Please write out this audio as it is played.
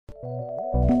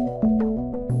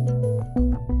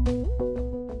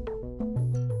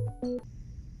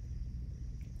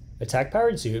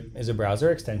Attack-Powered Suit is a browser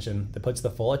extension that puts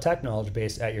the full attack knowledge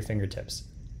base at your fingertips.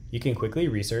 You can quickly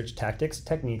research tactics,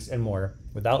 techniques, and more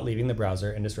without leaving the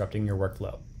browser and disrupting your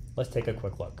workflow. Let's take a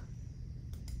quick look.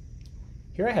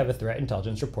 Here I have a threat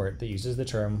intelligence report that uses the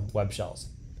term web shells.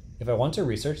 If I want to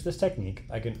research this technique,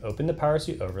 I can open the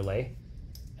PowerSuite overlay,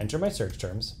 enter my search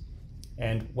terms,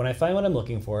 and when I find what I'm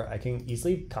looking for, I can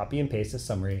easily copy and paste this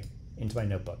summary into my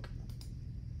notebook.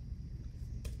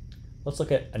 Let's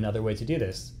look at another way to do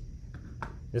this.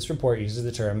 This report uses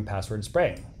the term password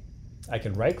spraying. I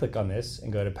can right-click on this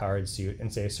and go to Powered Suit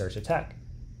and say Search Attack,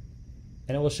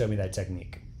 and it will show me that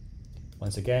technique.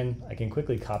 Once again, I can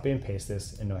quickly copy and paste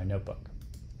this into my notebook.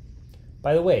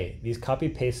 By the way, these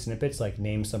copy-paste snippets like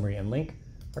name, summary, and link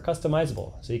are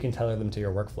customizable, so you can tailor them to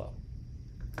your workflow.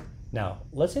 Now,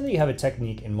 let's say that you have a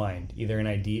technique in mind, either an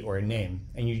ID or a name,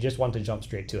 and you just want to jump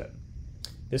straight to it.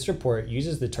 This report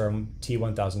uses the term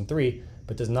T1003,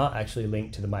 but does not actually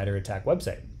link to the MITRE ATT&CK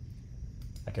website.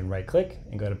 I can right-click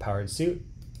and go to Powered Suit,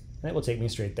 and it will take me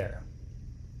straight there.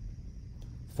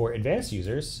 For advanced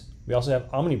users, we also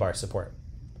have omnibar support.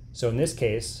 So in this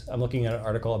case, I'm looking at an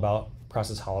article about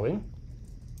process hollowing.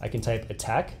 I can type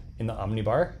attack in the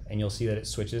omnibar, and you'll see that it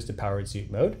switches to Powered Suit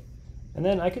mode. And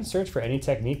then I can search for any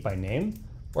technique by name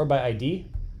or by ID,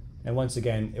 and once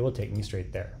again, it will take me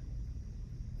straight there.